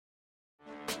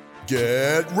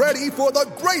Get ready for the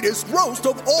greatest roast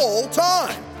of all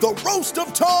time, the Roast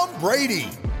of Tom Brady,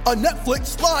 a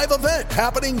Netflix live event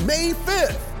happening May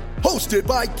 5th. Hosted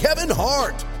by Kevin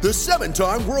Hart, the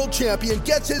 7-time world champion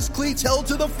gets his cleats held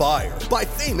to the fire by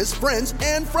famous friends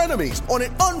and frenemies on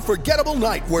an unforgettable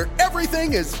night where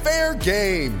everything is fair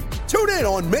game. Tune in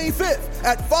on May 5th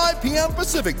at 5 p.m.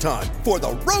 Pacific time for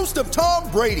the Roast of Tom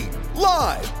Brady,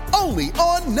 live only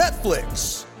on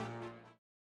Netflix.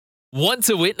 Want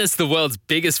to witness the world's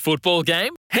biggest football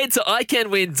game? Head to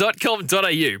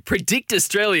iCanWin.com.au, predict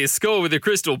Australia's score with a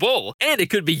crystal ball, and it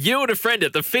could be you and a friend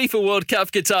at the FIFA World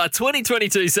Cup Qatar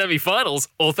 2022 semi-finals,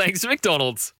 all thanks to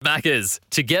McDonald's. Maccas,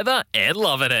 together and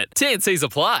loving it. TNCs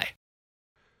apply.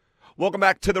 Welcome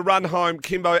back to the Run Home,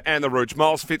 Kimbo and the Rooch.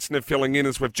 Miles Fitzner filling in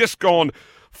as we've just gone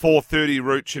 4:30,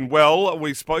 Rooch. And, well,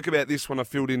 we spoke about this when I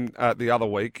filled in the other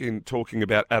week in talking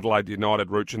about Adelaide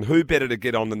United, Rooch, and who better to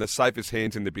get on than the safest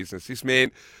hands in the business. This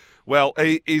man, well,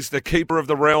 he is the keeper of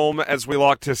the realm, as we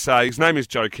like to say. His name is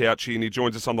Joe Couchy, and he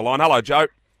joins us on the line. Hello, Joe.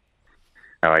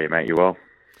 How are you, mate? You well?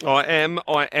 I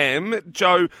am.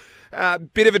 Joe,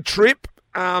 bit of a trip,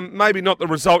 maybe not the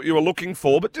result you were looking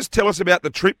for, but just tell us about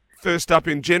the trip first up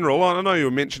in general. I know you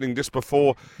were mentioning just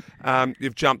before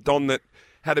you've jumped on that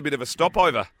had a bit of a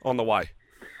stopover on the way.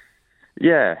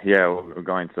 Yeah. We're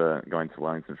going to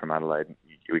Wellington from Adelaide.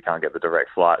 We can't get the direct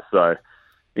flight, so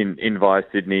in via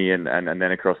Sydney and then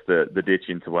across the ditch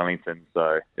into Wellington.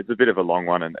 So it's a bit of a long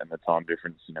one, and the time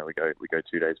difference. You know, we go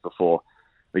 2 days before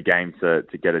the game to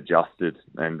get adjusted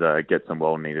and get some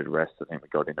well needed rest. I think we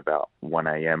got in about 1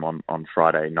 a.m. on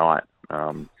Friday night.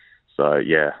 So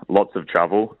yeah, lots of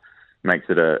travel makes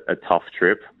it a tough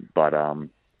trip, but no,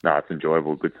 it's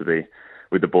enjoyable. Good to be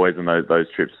with the boys on those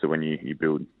trips. So when you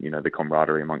build, the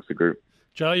camaraderie amongst the group.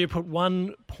 Joe, you put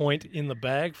 1 point in the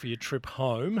bag for your trip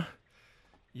home.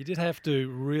 You did have to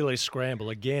really scramble.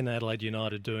 Again, Adelaide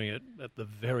United doing it at the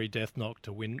very death knock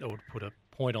to win or to put a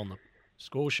point on the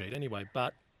score sheet anyway.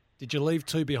 But did you leave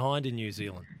 2 behind in New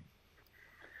Zealand?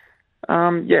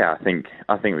 Yeah,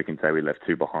 I think we can say we left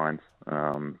 2 behind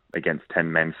against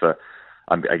 10 men for,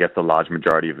 I guess, the large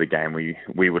majority of the game.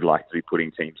 We would like to be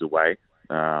putting teams away.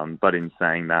 But in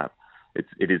saying that,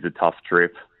 it is a tough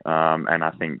trip, and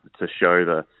I think to show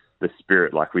the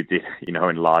spirit like we did, in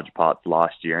large parts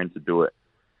last year, and to do it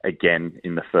again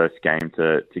in the first game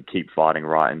to keep fighting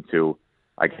right until,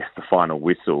 I guess, the final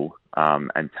whistle,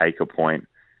 and take a point.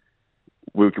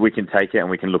 We can take it, and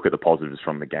we can look at the positives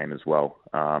from the game as well,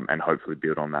 and hopefully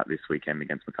build on that this weekend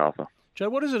against Macarthur. Joe,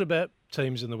 what is it about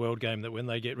teams in the World Game that when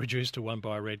they get reduced to 1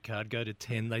 by a red card, go to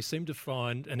 10, they seem to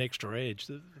find an extra edge?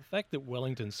 The fact that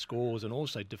Wellington scores and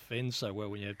also defends so well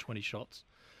when you have 20 shots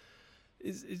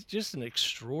is just an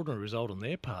extraordinary result on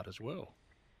their part as well.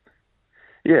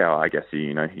 Yeah, I guess,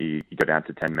 you go down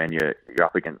to 10 men, you're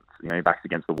up against, your back's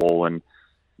against the wall, and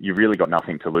you've really got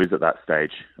nothing to lose at that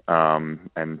stage. And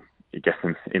I guess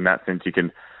in that sense, you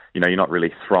can, you're not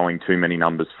really throwing too many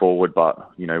numbers forward,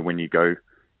 but, when you go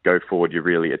forward, you're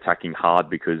really attacking hard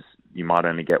because you might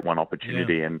only get one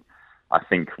opportunity. Yeah. And I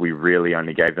think we really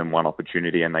only gave them one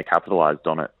opportunity and they capitalised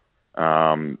on it.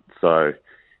 So,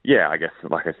 yeah, I guess,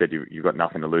 like I said, you've got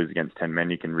nothing to lose against 10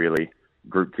 men. You can really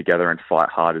group together and fight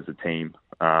hard as a team.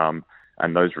 And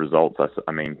those results,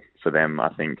 I mean, for them, I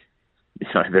think,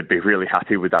 they'd be really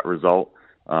happy with that result.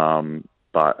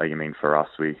 But, for us,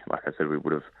 like I said, we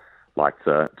would have liked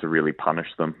to really punish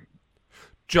them.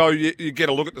 Joe, you get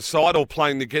a look at the side all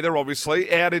playing together, obviously.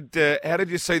 How did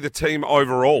you see the team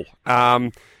overall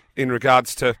in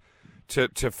regards to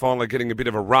finally getting a bit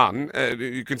of a run?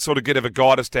 You can sort of get a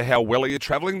guide as to how well are you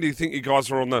travelling. Do you think you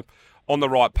guys are on the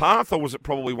right path, or was it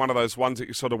probably one of those ones that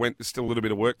you sort of went, there's still a little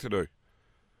bit of work to do?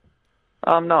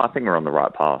 No, I think we're on the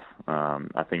right path.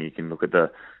 I think you can look at the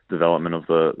development of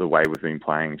the way we've been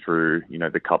playing through,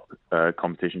 the Cup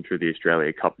competition, through the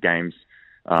Australia Cup games.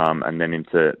 And then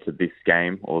into this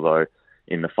game, although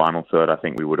in the final third, I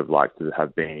think we would have liked to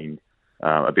have been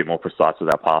a bit more precise with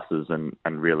our passes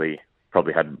and really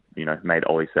probably had, made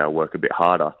Ollie Sauer work a bit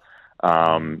harder.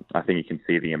 I think you can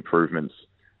see the improvements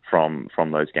from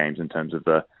those games in terms of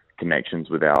the connections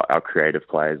with our creative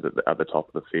players at the top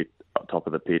of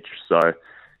the pitch. So,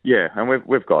 yeah, and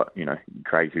we've got,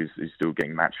 Craig who's still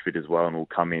getting match fit as well, and will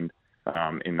come in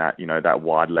that, that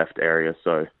wide left area.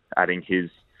 So adding his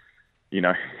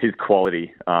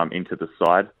quality into the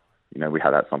side.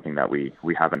 That's something that we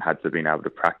haven't had to been able to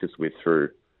practice with through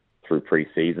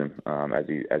pre-season as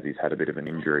he's had a bit of an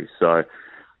injury. So,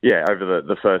 yeah, over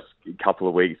the first couple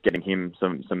of weeks, getting him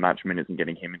some match minutes and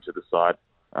getting him into the side,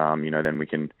 then we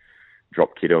can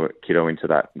drop Kiddo into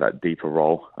that deeper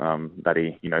role that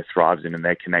he thrives in, and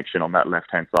their connection on that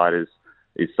left hand side is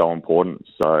is so important.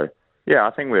 So yeah,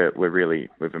 I think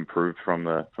we've improved from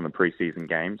the preseason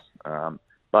games,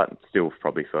 but still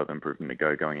probably further improvement to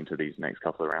go going into these next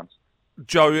couple of rounds.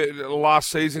 Joe, last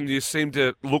season you seemed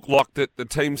to look like that the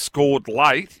team scored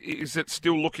late. Is it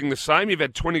still looking the same? You've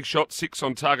had 20 shots, 6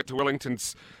 on target to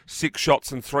Wellington's 6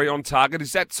 shots and 3 on target.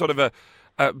 Is that sort of a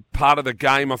part of the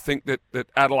game, I think, that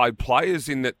Adelaide plays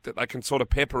in that they can sort of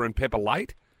pepper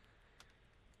late?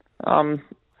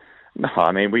 No,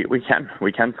 I mean we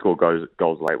can score goals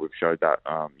late. We've showed that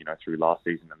through last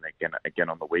season and again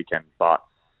on the weekend. But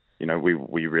we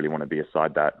really want to be a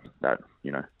side that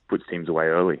puts teams away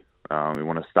early. We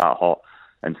want to start hot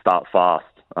and start fast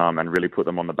and really put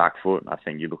them on the back foot. I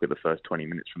think you look at the first 20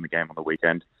 minutes from the game on the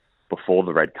weekend before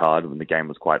the red card when the game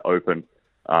was quite open.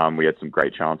 We had some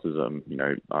great chances.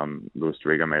 Luis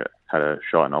Dorigo had a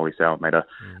shot and Ollie Sauer made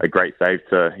a great save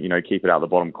to keep it out of the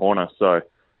bottom corner. So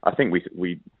I think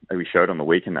we showed on the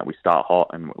weekend that we start hot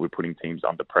and we're putting teams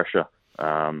under pressure.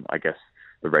 I guess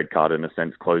the red card in a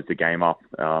sense closed the game up,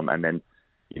 and then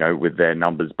with their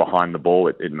numbers behind the ball,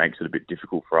 it makes it a bit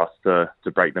difficult for us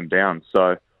to break them down.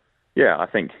 So, yeah, I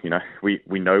think,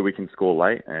 we know we can score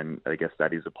late, and I guess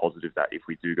that is a positive that if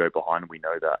we do go behind, we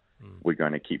know that we're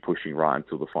going to keep pushing right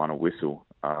until the final whistle.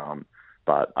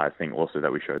 But I think also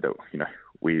that we showed that,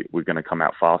 we're going to come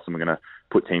out fast and we're going to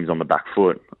put teams on the back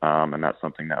foot. And that's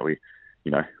something that we,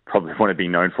 probably want to be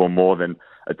known for more than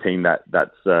a team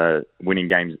that's winning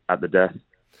games at the death.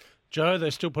 Joe,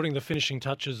 they're still putting the finishing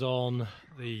touches on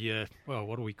the,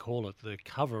 what do we call it, the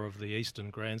cover of the Eastern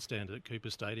Grandstand at Cooper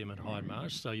Stadium in Hyde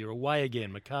Marsh. So you're away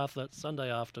again, Macarthur, Sunday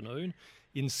afternoon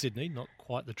in Sydney, not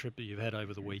quite the trip that you've had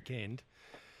over the weekend.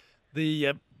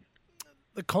 The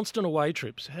constant away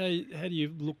trips, how do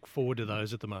you look forward to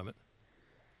those at the moment?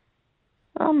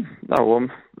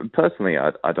 Personally,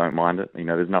 I don't mind it.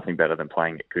 There's nothing better than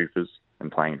playing at Coopers and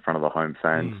playing in front of the home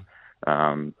fans.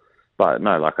 But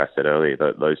no, like I said earlier,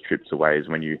 those trips away is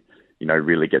when you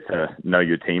really get to know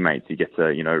your teammates. You get to,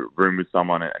 room with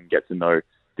someone and get to know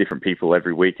different people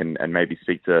every week and maybe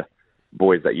speak to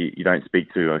boys that you don't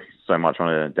speak to so much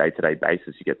on a day-to-day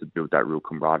basis. You get to build that real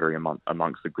camaraderie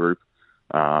amongst the group.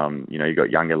 You've got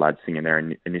younger lads singing their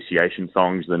initiation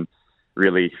songs and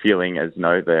really feeling as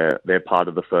they're part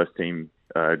of the first team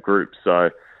group.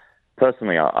 So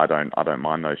personally, I don't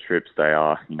mind those trips. They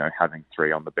are, having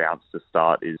 3 on the bounce to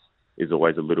start is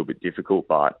always a little bit difficult,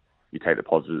 but you take the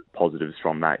positives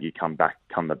from that. You come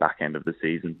the back end of the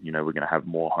season. We're going to have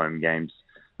more home games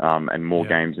and more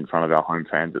games in front of our home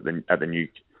fans at the new,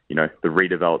 the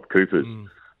redeveloped Coopers.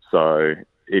 So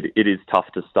it is tough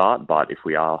to start, but if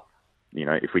we are,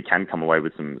 if we can come away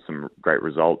with some great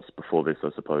results before this, I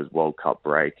suppose, World Cup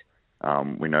break,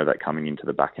 we know that coming into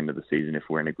the back end of the season, if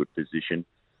we're in a good position,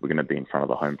 we're going to be in front of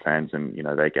the home fans, and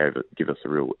they give us a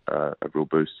real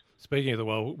boost. Speaking of the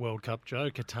World Cup, Joe,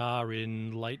 Qatar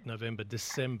in late November,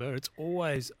 December. It's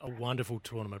always a wonderful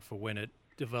tournament for when it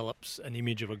develops an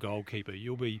image of a goalkeeper.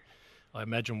 You'll be, I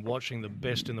imagine, watching the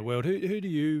best in the world. Who do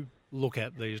you look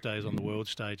at these days on the world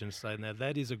stage and say, now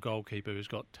that is a goalkeeper who's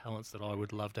got talents that I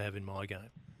would love to have in my game?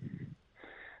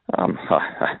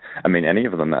 I mean, any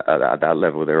of them at that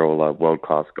level, they're all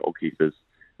world-class goalkeepers.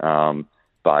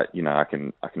 But, I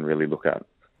can really look at,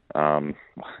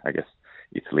 I guess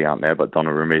Italy aren't there, but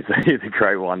Donnarumma is a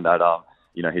great one that,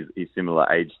 he's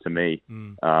similar age to me,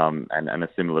 and a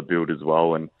similar build as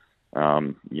well. And,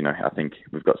 I think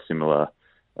we've got similar,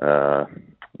 so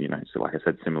like I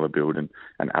said, similar build and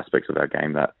aspects of our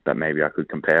game that maybe I could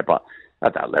compare. But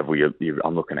at that level,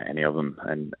 I'm looking at any of them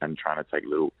and trying to take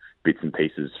little bits and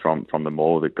pieces from them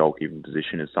all. The goalkeeping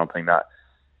position is something that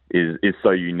is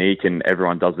so unique, and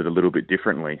everyone does it a little bit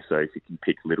differently. So if you can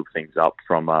pick little things up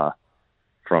from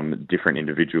different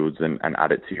individuals and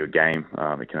add it to your game,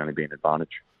 it can only be an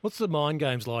advantage. What's the mind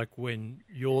games like when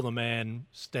you're the man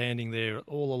standing there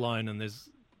all alone and there's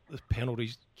a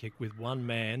penalty kick with one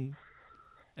man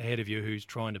ahead of you who's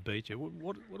trying to beat you?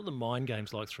 What are the mind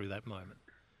games like through that moment?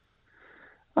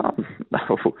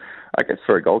 I guess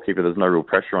for a goalkeeper, there's no real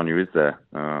pressure on you, is there?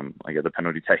 I guess the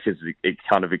penalty takers, it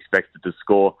kind of expected to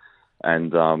score,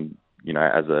 and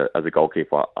as a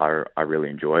goalkeeper, I really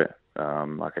enjoy it.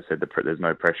 Like I said, there's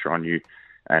no pressure on you,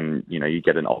 and you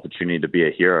get an opportunity to be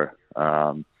a hero.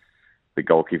 The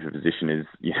goalkeeper position is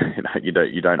you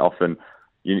don't often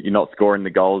you're not scoring the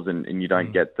goals, and you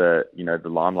don't get the the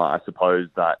limelight, I suppose,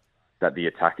 that the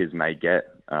attackers may get.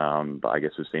 But I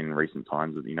guess we've seen in recent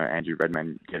times with, Andrew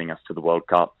Redmayne getting us to the World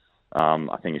Cup.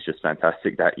 I think it's just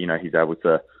fantastic that, he's able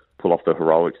to pull off the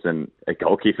heroics, and a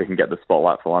goalkeeper can get the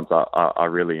spotlight for once. I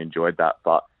really enjoyed that.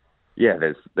 But yeah,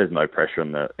 there's no pressure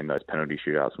in those penalty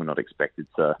shootouts. We're not expected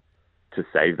to to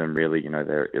save them. Really,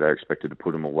 they're expected to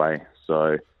put them away.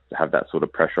 So to have that sort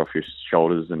of pressure off your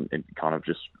shoulders, and it kind of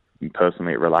just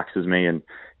personally it relaxes me, and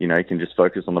you can just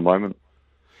focus on the moment.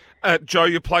 Joe,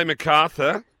 you play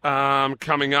Macarthur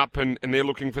coming up, and they're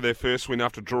looking for their first win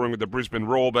after drawing with the Brisbane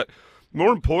Roar. But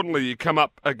more importantly, you come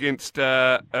up against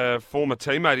a former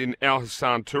teammate in Al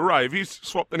Hassan Toure. Have you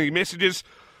swapped any messages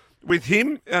with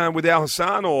him, with Al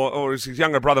Hassan, or has his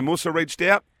younger brother Musa reached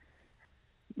out?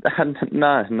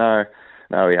 No,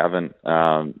 we haven't.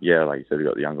 Like you said, we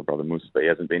got the younger brother Musa, but he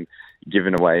hasn't been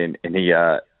giving away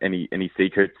any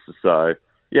secrets. So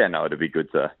it'd be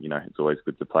good to, it's always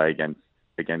good to play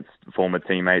against former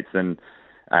teammates and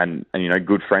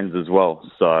good friends as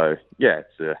well. So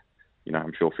it's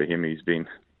I'm sure for him he's been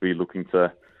looking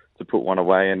to put one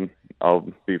away, and I'll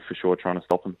be for sure trying to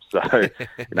stop him. So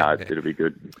it'll be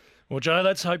good. Well, Joe,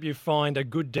 let's hope you find a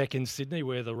good deck in Sydney,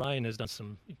 where the rain has done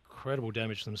some incredible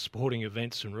damage to some sporting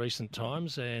events in recent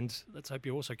times, and let's hope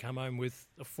you also come home with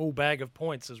a full bag of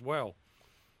points as well.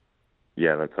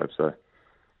 Yeah, let's hope so.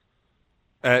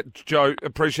 Joe,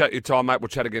 appreciate your time, mate. We'll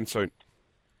chat again soon.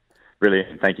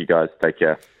 Brilliant. Thank you, guys. Take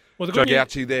care. Well, Joe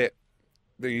Gauci there,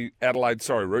 the Adelaide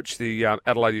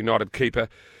United keeper.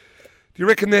 Do you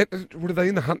reckon are they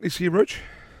in the hunt this year, Rooch?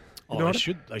 Oh,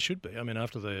 they should be. I mean,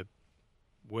 after their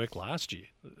work last year,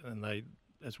 and they,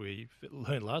 as we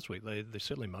learned last week, they're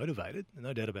certainly motivated,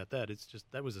 no doubt about that. It's just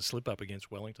that was a slip up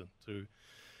against Wellington to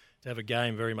have a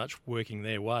game very much working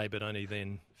their way, but only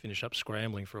then finish up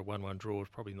scrambling for a 1-1 draw.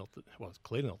 Probably not. It's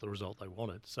clearly not the result they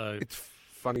wanted. So it's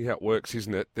funny how it works,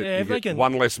 isn't it? That you get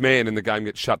one less man and the game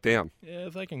gets shut down. Yeah,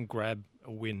 if they can grab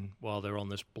a win while they're on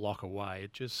this block away,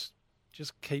 it just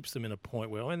keeps them in a point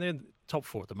where, I mean, they're top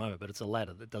 4 at the moment, but it's a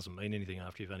ladder that doesn't mean anything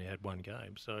after you've only had one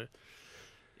game. So,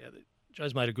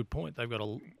 Joe's made a good point. They've got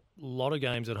a lot of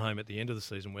games at home at the end of the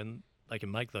season when they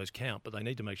can make those count, but they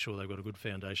need to make sure they've got a good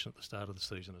foundation at the start of the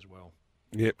season as well.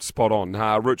 Yep, spot on.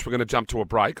 Rooch, we're going to jump to a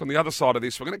break. On the other side of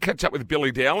this, we're going to catch up with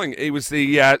Billy Dowling. He was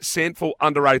the Sandford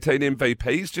Under-18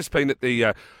 MVP. He's just been at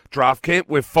the draft camp.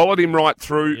 We've followed him right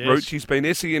through, yes. Rooch. He's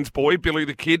been SEN's boy, Billy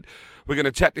the Kid. We're going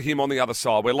to chat to him on the other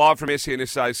side. We're live from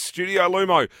SENSA's Studio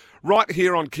Lumo, right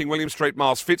here on King William Street.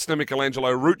 Miles Fitzner,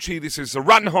 Michelangelo Rucci. This is the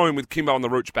Run Home with Kimbo and the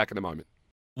Rooch. Back in a moment.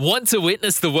 Want to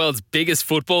witness the world's biggest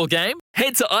football game?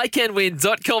 Head to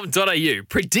iCanWin.com.au,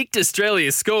 predict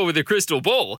Australia's score with a crystal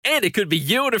ball, and it could be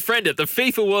you and a friend at the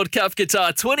FIFA World Cup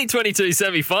Qatar 2022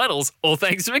 semi-finals, all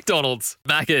thanks to McDonald's.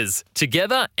 Maccas,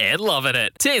 together and loving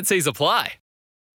it. TNCs apply.